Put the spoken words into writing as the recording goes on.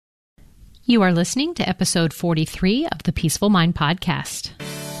You are listening to episode 43 of the Peaceful Mind Podcast.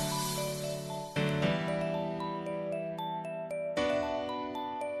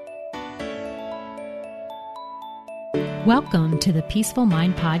 Welcome to the Peaceful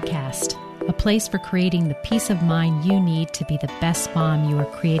Mind Podcast, a place for creating the peace of mind you need to be the best mom you are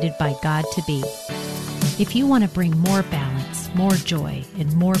created by God to be. If you want to bring more balance, more joy,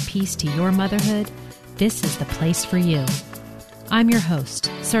 and more peace to your motherhood, this is the place for you. I'm your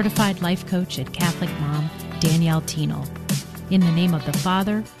host, certified life coach and Catholic mom, Danielle Thienel. In the name of the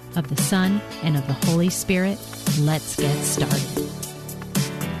Father, of the Son, and of the Holy Spirit, let's get started.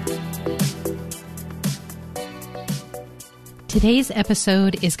 Today's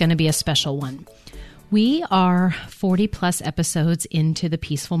episode is going to be a special one. We are 40 plus episodes into the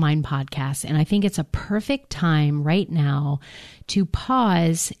Peaceful Mind Podcast, and I think it's a perfect time right now to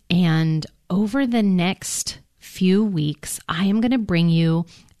pause, and over the next few weeks, I am going to bring you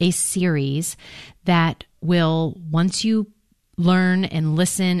a series that will, once you learn and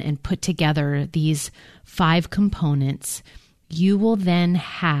listen and put together these 5 components, you will then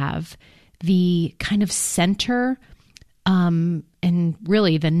have the kind of center and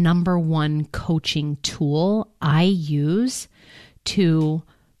really the number one coaching tool I use to,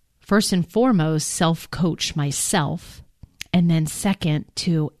 first and foremost, self-coach myself. And then second,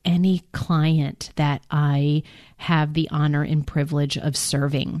 to any client that I have the honor and privilege of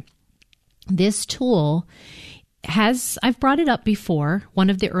serving. This tool I've brought it up before, one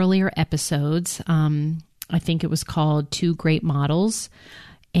of the earlier episodes. I think it was called 2 Great Models.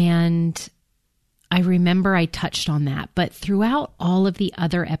 And I remember I touched on that. But throughout all of the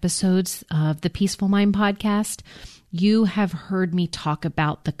other episodes of the Peaceful Mind Podcast, you have heard me talk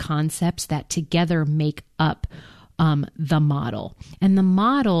about the concepts that together make up the model. And the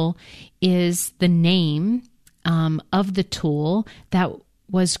model is the name of the tool that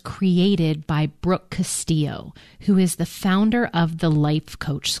was created by Brooke Castillo, who is the founder of the Life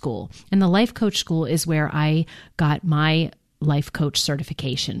Coach School. And the Life Coach School is where I got my life coach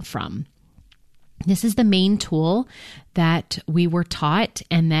certification from. This is the main tool that we were taught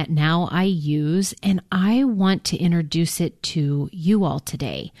and that now I use, and I want to introduce it to you all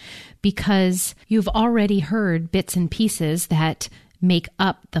today because you've already heard bits and pieces that make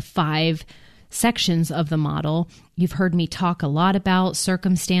up the 5 sections of the model. You've heard me talk a lot about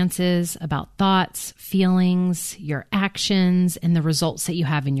circumstances, about thoughts, feelings, your actions, and the results that you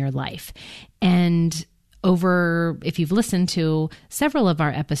have in your life. And if you've listened to several of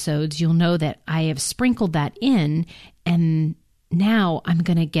our episodes, you'll know that I have sprinkled that in, and now I'm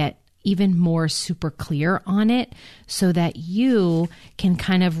going to get even more super clear on it so that you can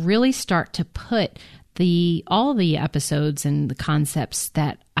kind of really start to put all the episodes and the concepts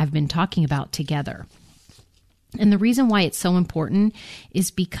that I've been talking about together. And the reason why it's so important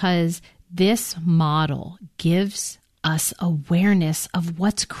is because this model gives us awareness of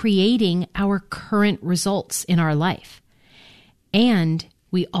what's creating our current results in our life. And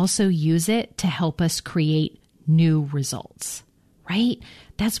we also use it to help us create new results, right?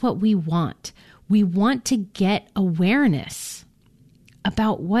 That's what we want. We want to get awareness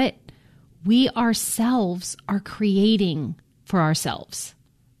about what we ourselves are creating for ourselves.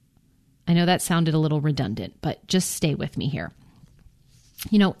 I know that sounded a little redundant, but just stay with me here.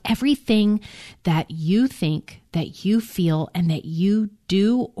 You know, everything that you think, that you feel, and that you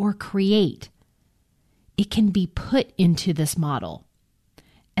do or create, it can be put into this model,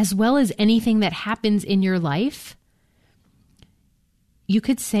 as well as anything that happens in your life. You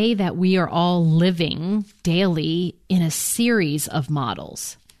could say that we are all living daily in a series of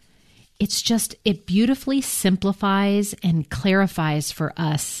models. It beautifully simplifies and clarifies for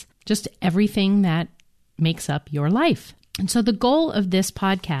us just everything that makes up your life. And so the goal of this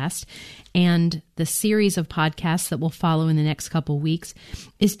podcast and the series of podcasts that will follow in the next couple weeks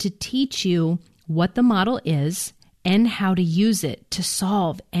is to teach you what the model is and how to use it to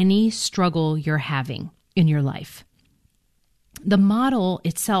solve any struggle you're having in your life. The model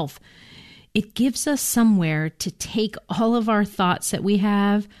itself, it gives us somewhere to take all of our thoughts that we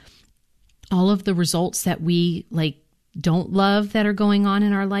have, all of the results that we don't love that are going on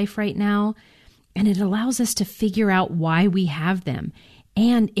in our life right now, and it allows us to figure out why we have them.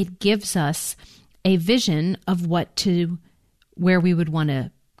 And it gives us a vision of where we would want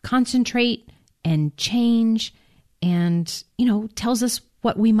to concentrate and change, and, tells us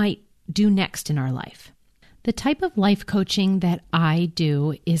what we might do next in our life. The type of life coaching that I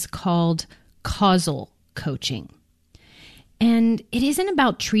do is called causal coaching. And it isn't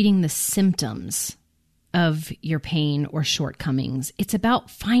about treating the symptoms of your pain or shortcomings. It's about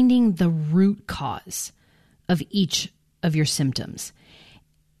finding the root cause of each of your symptoms.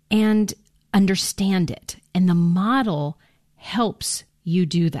 And understand it. And the model helps you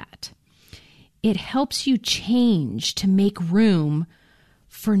do that. It helps you change to make room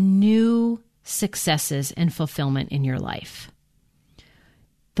for new successes and fulfillment in your life.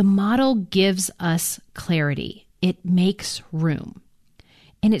 The model gives us clarity. It makes room.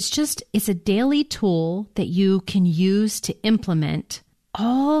 And it's a daily tool that you can use to implement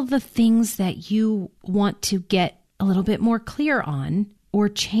all the things that you want to get a little bit more clear on or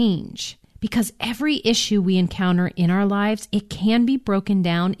change. Because every issue we encounter in our lives, it can be broken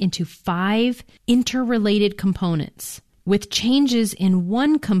down into 5 interrelated components. With changes in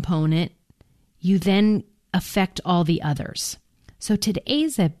one component, you then affect all the others. So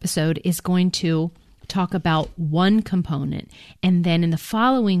today's episode is going to talk about one component, and then in the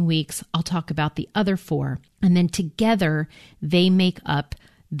following weeks, I'll talk about the other 4. And then together, they make up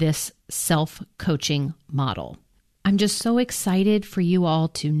this self-coaching model. I'm just so excited for you all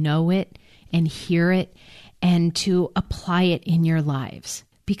to know it and hear it and to apply it in your lives.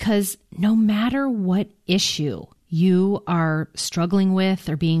 Because no matter what issue you are struggling with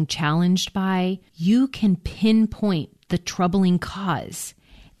or being challenged by, you can pinpoint the troubling cause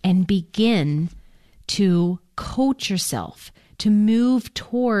and begin to coach yourself to move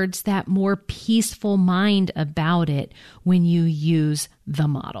towards that more peaceful mind about it when you use the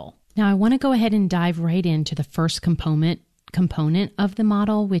model. Now, I want to go ahead and dive right into the first component of the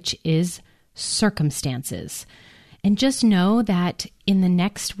model, which is circumstances. And just know that in the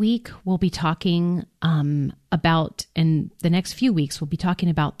next week, we'll be talking about the next few weeks, we'll be talking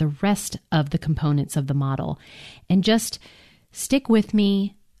about the rest of the components of the model. And just stick with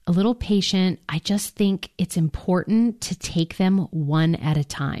me, a little patient. I just think it's important to take them one at a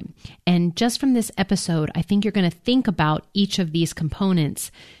time. And just from this episode, I think you're going to think about each of these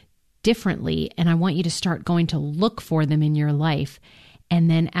components differently. And I want you to start going to look for them in your life. And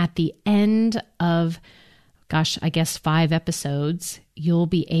then at the end of, 5 episodes, you'll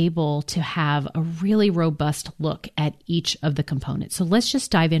be able to have a really robust look at each of the components. So let's just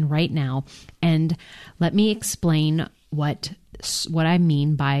dive in right now and let me explain what I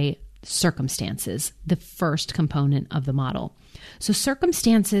mean by circumstances, the first component of the model. So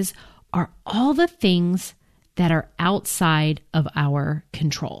circumstances are all the things that are outside of our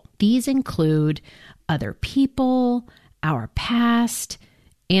control. These include other people, our past,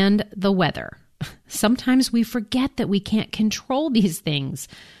 and the weather. Sometimes we forget that we can't control these things.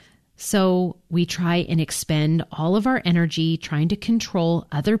 So we try and expend all of our energy trying to control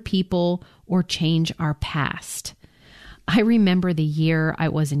other people or change our past. I remember the year I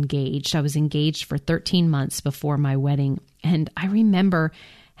was engaged. I was engaged for 13 months before my wedding. And I remember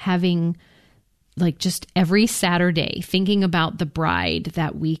having just every Saturday thinking about the bride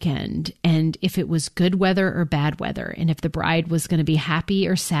that weekend and if it was good weather or bad weather and if the bride was going to be happy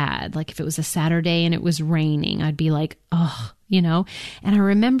or sad. Like if it was a Saturday and it was raining, I'd be like, and I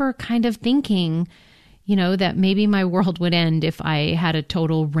remember kind of thinking, that maybe my world would end if I had a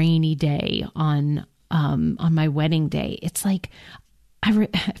total rainy day on my wedding day. It's like,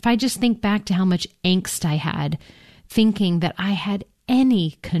 if I just think back to how much angst I had thinking that I had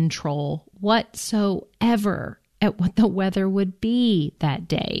any control whatsoever at what the weather would be that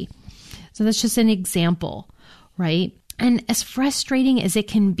day. So that's just an example, right? And as frustrating as it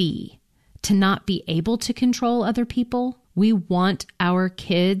can be to not be able to control other people, we want our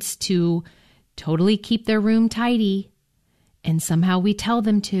kids to totally keep their room tidy, and somehow we tell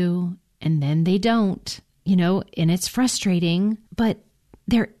them to, and then they don't, and it's frustrating, but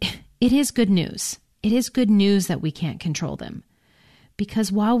it is good news. It is good news that we can't control them.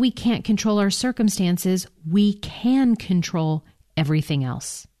 Because while we can't control our circumstances, we can control everything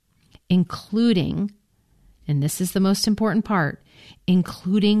else, including, and this is the most important part,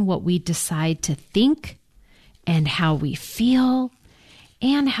 including what we decide to think and how we feel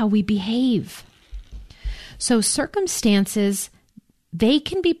and how we behave. So circumstances, they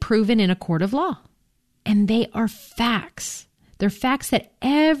can be proven in a court of law, and they are facts. They're facts that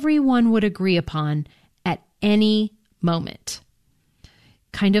everyone would agree upon at any moment.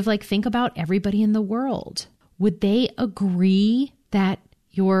 Kind of like think about everybody in the world. Would they agree that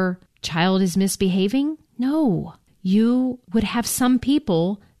your child is misbehaving? No. You would have some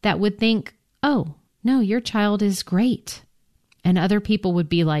people that would think, oh, no, your child is great. And other people would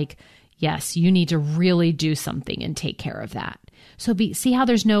be like, yes, you need to really do something and take care of that. So see how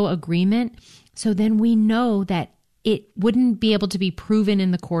there's no agreement? So then we know that it wouldn't be able to be proven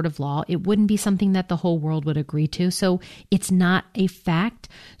in the court of law. It wouldn't be something that the whole world would agree to. So it's not a fact.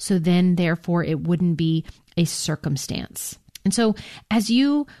 So then therefore it wouldn't be a circumstance. And so as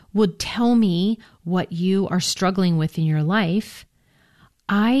you would tell me what you are struggling with in your life,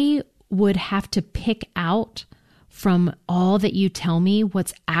 I would have to pick out from all that you tell me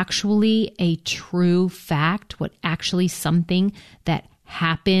what's actually a true fact, what actually something that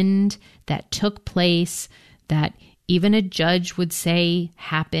happened, that took place, that even a judge would say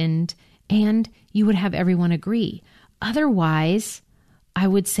happened, and you would have everyone agree. Otherwise, I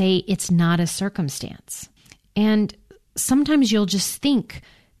would say it's not a circumstance. And sometimes you'll just think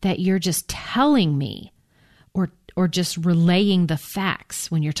that you're just telling me or just relaying the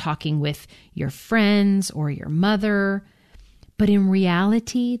facts when you're talking with your friends or your mother. But in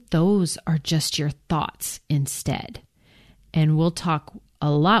reality, those are just your thoughts instead. And we'll talk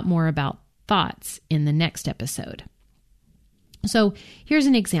a lot more about thoughts in the next episode. So here's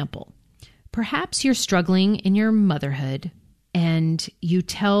an example. Perhaps you're struggling in your motherhood and you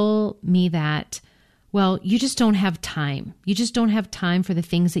tell me that, well, you just don't have time. You just don't have time for the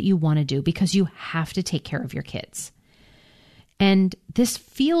things that you want to do because you have to take care of your kids. And this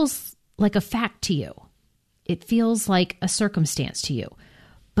feels like a fact to you. It feels like a circumstance to you.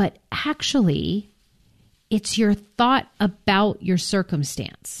 But actually, it's your thought about your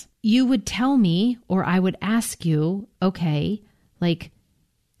circumstance. You would tell me, or I would ask you, okay, like,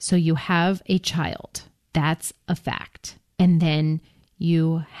 so you have a child. That's a fact. And then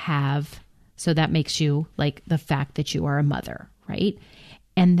you have, so that makes you like the fact that you are a mother, right?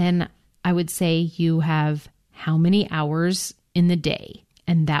 And then I would say you have how many hours in the day?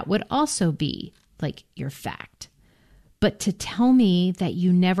 And that would also be like your fact. But to tell me that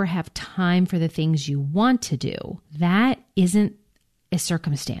you never have time for the things you want to do, that isn't a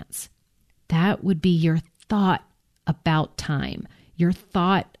circumstance. That would be your thought about time, your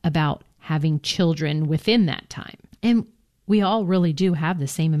thought about having children within that time. And we all really do have the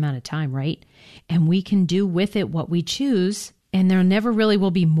same amount of time, right? And we can do with it what we choose. And there never really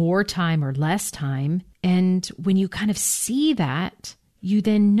will be more time or less time. And when you kind of see that, you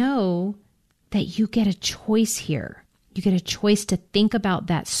then know that you get a choice here. You get a choice to think about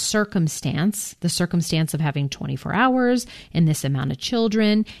that circumstance, the circumstance of having 24 hours and this amount of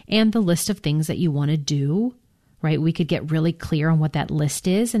children and the list of things that you want to do, right? We could get really clear on what that list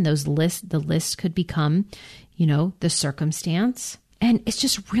is, and the list could become, the circumstance. And it's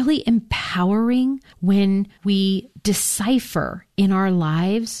just really empowering when we decipher in our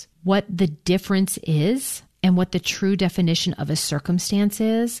lives what the difference is and what the true definition of a circumstance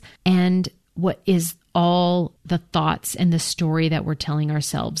is and what is all the thoughts and the story that we're telling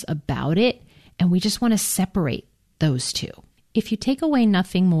ourselves about it. And we just want to separate those two. If you take away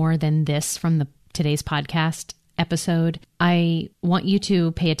nothing more than this from today's podcast episode, I want you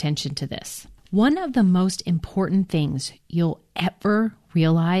to pay attention to this. One of the most important things you'll ever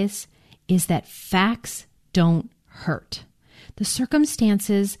realize is that facts don't hurt. The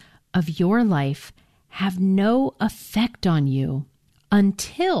circumstances of your life have no effect on you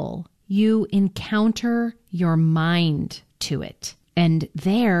until you encounter your mind to it. And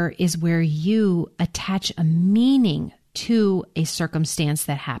there is where you attach a meaning to a circumstance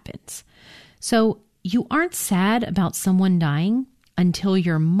that happens. So you aren't sad about someone dying until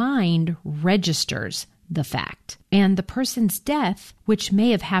your mind registers the fact. And the person's death, which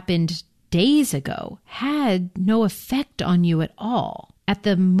may have happened days ago, had no effect on you at all. At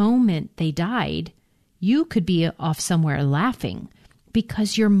the moment they died, you could be off somewhere laughing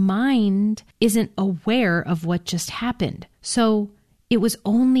because your mind isn't aware of what just happened. So it was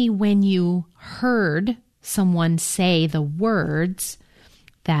only when you heard someone say the words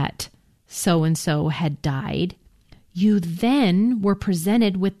that so-and-so had died, you then were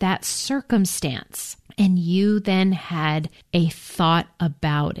presented with that circumstance, and you then had a thought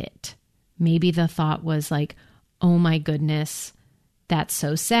about it. Maybe the thought was like, oh my goodness, that's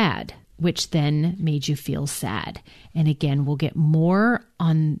so sad, which then made you feel sad. And again, we'll get more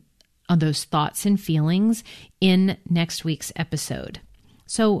on those thoughts and feelings in next week's episode.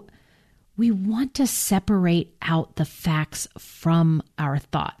 So we want to separate out the facts from our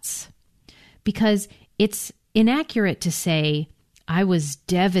thoughts, because it's inaccurate to say, I was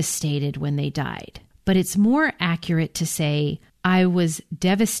devastated when they died. But it's more accurate to say, I was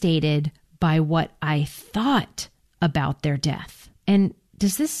devastated by what I thought about their death. And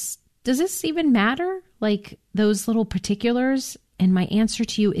does this even matter? Like those little particulars? And my answer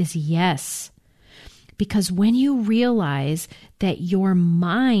to you is yes. Because when you realize that your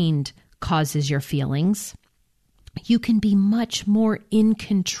mind causes your feelings, you can be much more in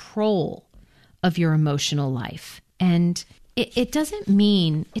control of your emotional life. And it doesn't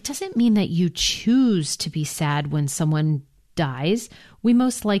mean that you choose to be sad when someone dies. We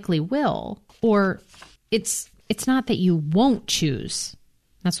most likely will. Or it's not that you won't choose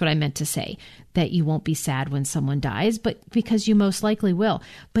That's what I meant to say, that you won't be sad when someone dies, but because you most likely will.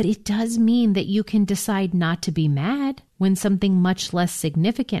 But it does mean that you can decide not to be mad when something much less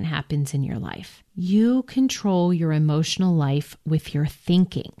significant happens in your life. You control your emotional life with your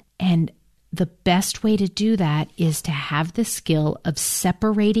thinking. And the best way to do that is to have the skill of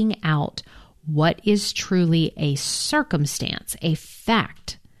separating out what is truly a circumstance, a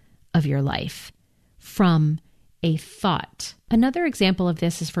fact of your life, from a thought. Another example of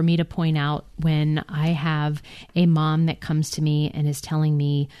this is for me to point out when I have a mom that comes to me and is telling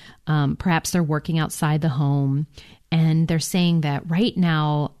me, perhaps they're working outside the home and they're saying that right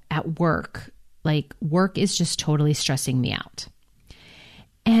now at work, like work is just totally stressing me out.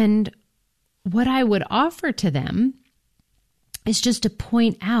 And what I would offer to them is just to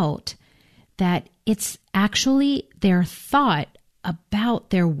point out that it's actually their thought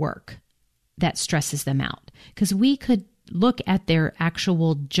about their work that stresses them out. Because we could look at their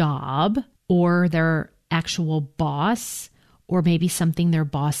actual job or their actual boss, or maybe something their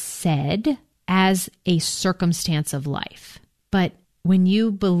boss said, as a circumstance of life. But when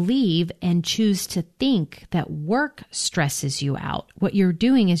you believe and choose to think that work stresses you out, what you're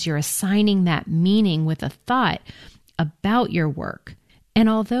doing is you're assigning that meaning with a thought about your work. And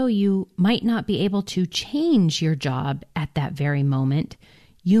although you might not be able to change your job at that very moment,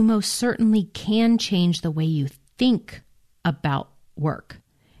 you most certainly can change the way you think about work.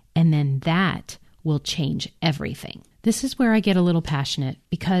 And then that will change everything. This is where I get a little passionate,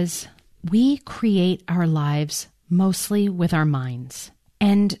 because we create our lives mostly with our minds.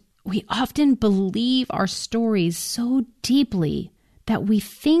 And we often believe our stories so deeply that we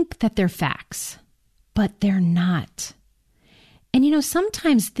think that they're facts, but they're not. And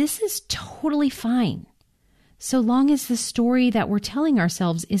sometimes this is totally fine, so long as the story that we're telling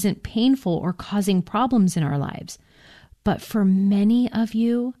ourselves isn't painful or causing problems in our lives. But for many of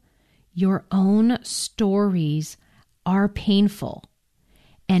you, your own stories are painful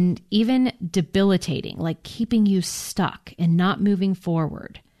and even debilitating, like keeping you stuck and not moving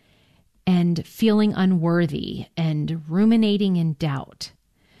forward and feeling unworthy and ruminating in doubt.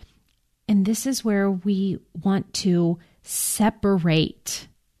 And this is where we want to separate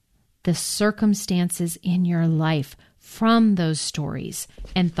the circumstances in your life from those stories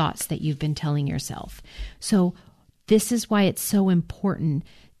and thoughts that you've been telling yourself. So this is why it's so important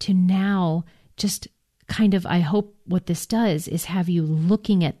to now just kind of, I hope what this does is have you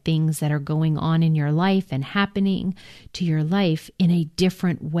looking at things that are going on in your life and happening to your life in a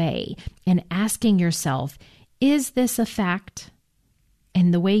different way and asking yourself, is this a fact?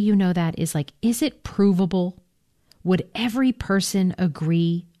 And the way you know that is like, is it provable? Would every person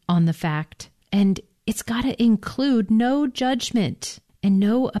agree on the fact? And it's got to include no judgment and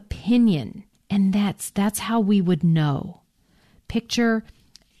no opinion. And that's how we would know. Picture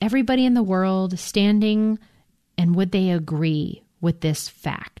everybody in the world standing, and would they agree with this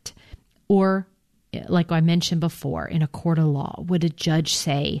fact? Or, like I mentioned before, in a court of law, would a judge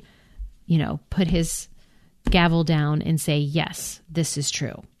say, put his gavel down and say, yes, this is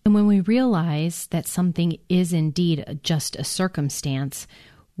true? And when we realize that something is indeed just a circumstance,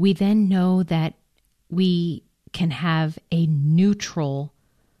 we then know that we can have a neutral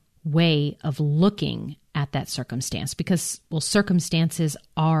way of looking at that circumstance, because, circumstances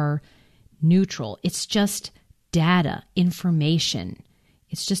are neutral. It's just data, information.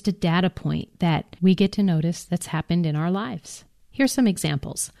 It's just a data point that we get to notice that's happened in our lives. Here's some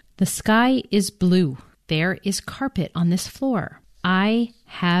examples. The sky is blue. There is carpet on this floor. I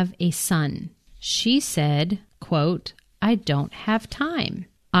have a son. She said, quote, I don't have time.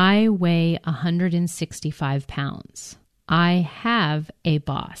 I weigh 165 pounds. I have a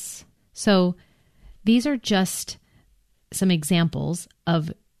boss. So these are just some examples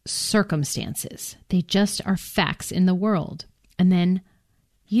of circumstances. They just are facts in the world. And then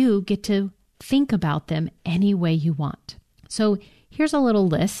you get to think about them any way you want. So here's a little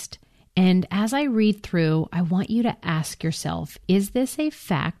list. And as I read through, I want you to ask yourself, is this a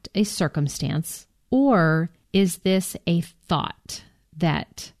fact, a circumstance, or is this a thought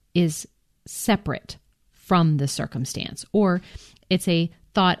that is separate from the circumstance, or it's a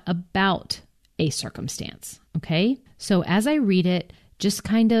thought about a circumstance? Okay. So as I read it, just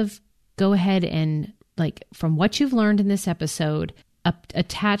kind of go ahead and, like, from what you've learned in this episode,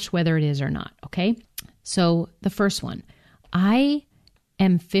 attach whether it is or not. Okay. So the first one, I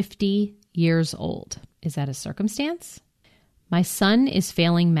am 50 years old. Is that a circumstance? My son is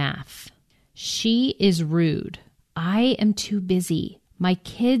failing math. She is rude. I am too busy. My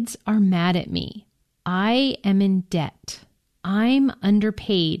kids are mad at me. I am in debt. I'm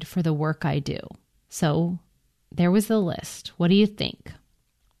underpaid for the work I do. So there was the list. What do you think?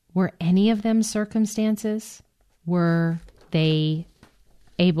 Were any of them circumstances? Were you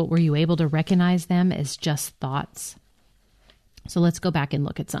able to recognize them as just thoughts? So let's go back and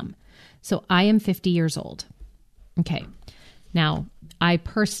look at some. So I am 50 years old. Okay. Now, I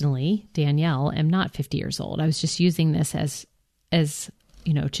personally, Danielle, am not 50 years old. I was just using this as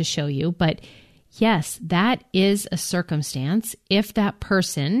to show you. But yes, that is a circumstance. If that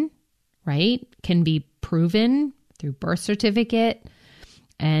person, right, can be proven through birth certificate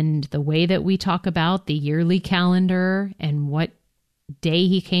and the way that we talk about the yearly calendar and what day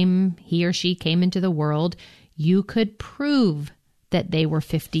he or she came into the world, you could prove that they were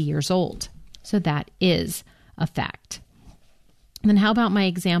 50 years old. So that is a fact. And then how about my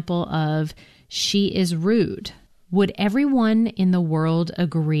example of she is rude? Would everyone in the world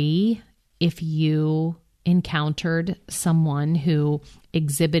agree if you encountered someone who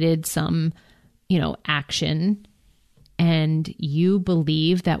exhibited some, action and you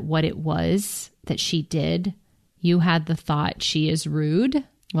believe that what it was that she did, you had the thought she is rude?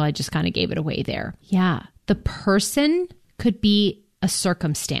 Well, I just kind of gave it away there. Yeah. The person could be a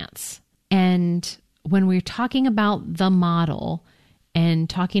circumstance. And when we're talking about the model and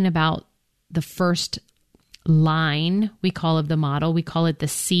talking about the first line we call of the model, we call it the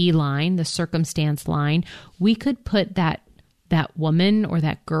C line, the circumstance line. We could put that woman or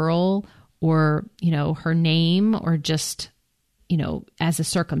that girl or, her name or just, as a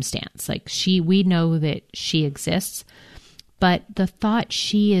circumstance. Like we know that she exists, but the thought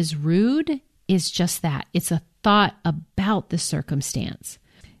she is rude is just that. It's a thought about the circumstance.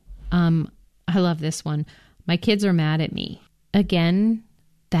 I love this one. My kids are mad at me. Again,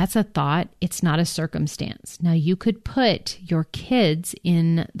 that's a thought. It's not a circumstance. Now, you could put your kids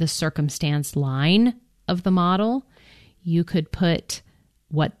in the circumstance line of the model. You could put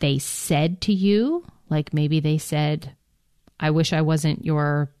what they said to you. Like maybe they said, I wish I wasn't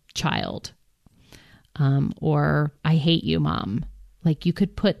your child. Or I hate you, Mom. Like you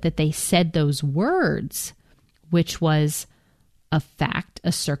could put that they said those words, which was a fact,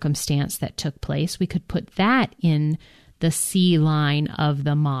 a circumstance that took place. We could put that in the C line of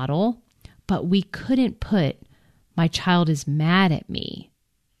the model, but we couldn't put my child is mad at me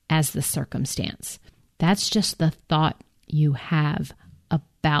as the circumstance. That's just the thought you have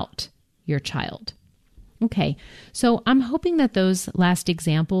about your child. Okay, so I'm hoping that those last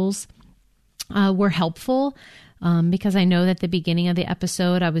examples were helpful. Because I know that at the beginning of the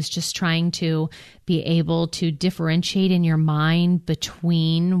episode, I was just trying to be able to differentiate in your mind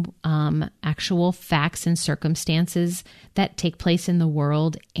between actual facts and circumstances that take place in the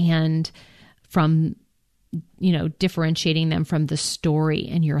world and from, differentiating them from the story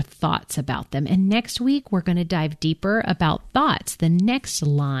and your thoughts about them. And next week, we're going to dive deeper about thoughts, the next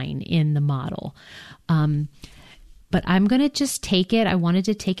line in the model. But I'm going to just I wanted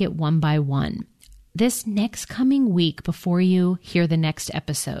to take it one by one. This next coming week, before you hear the next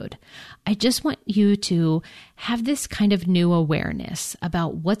episode, I just want you to have this kind of new awareness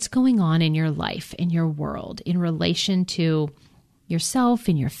about what's going on in your life, in your world, in relation to yourself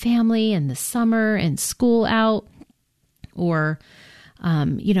and your family and the summer and school out, or,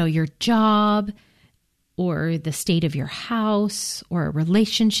 your job, or the state of your house, or a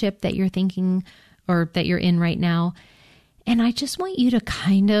relationship that you're thinking or that you're in right now. And I just want you to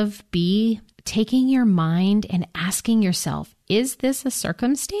kind of be taking your mind and asking yourself, is this a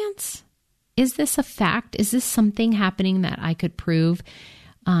circumstance? Is this a fact? Is this something happening that I could prove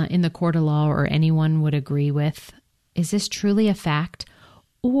in the court of law or anyone would agree with? Is this truly a fact?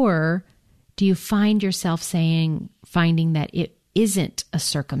 Or do you find yourself finding that it isn't a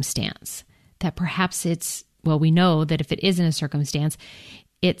circumstance? That perhaps we know that if it isn't a circumstance,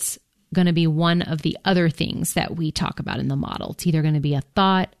 it's going to be one of the other things that we talk about in the model. It's either going to be a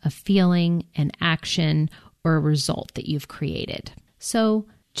thought, a feeling, an action, or a result that you've created. So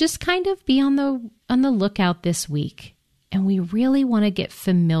just kind of be on the lookout this week. And we really want to get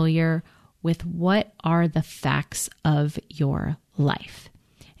familiar with what are the facts of your life.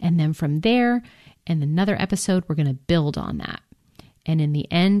 And then from there, in another episode, we're going to build on that. And in the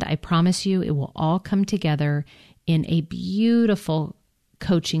end, I promise you, it will all come together in a beautiful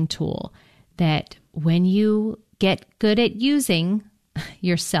coaching tool that when you get good at using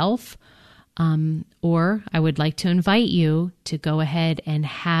yourself, or I would like to invite you to go ahead and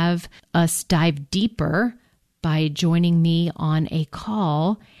have us dive deeper by joining me on a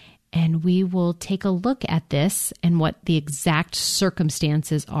call, and we will take a look at this and what the exact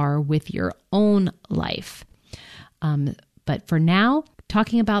circumstances are with your own life. But for now,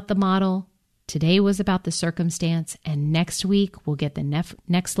 talking about the model, today was about the circumstance, and next week we'll get the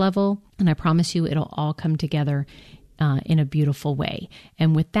next level, and I promise you it'll all come together in a beautiful way.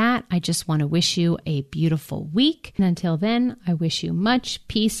 And with that, I just want to wish you a beautiful week. And until then, I wish you much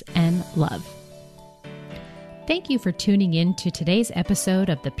peace and love. Thank you for tuning in to today's episode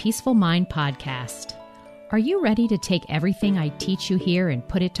of the Peaceful Mind Podcast. Are you ready to take everything I teach you here and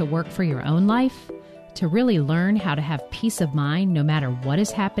put it to work for your own life? To really learn how to have peace of mind no matter what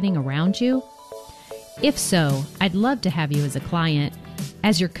is happening around you? If so, I'd love to have you as a client.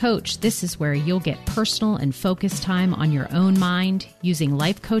 As your coach, this is where you'll get personal and focused time on your own mind using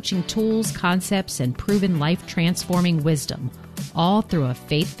life coaching tools, concepts, and proven life-transforming wisdom, all through a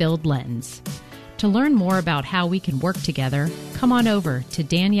faith-filled lens. To learn more about how we can work together, come on over to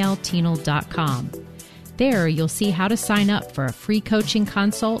DanielleTienel.com. There, you'll see how to sign up for a free coaching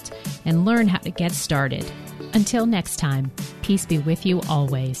consult and learn how to get started. Until next time, peace be with you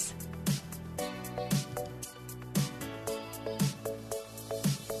always.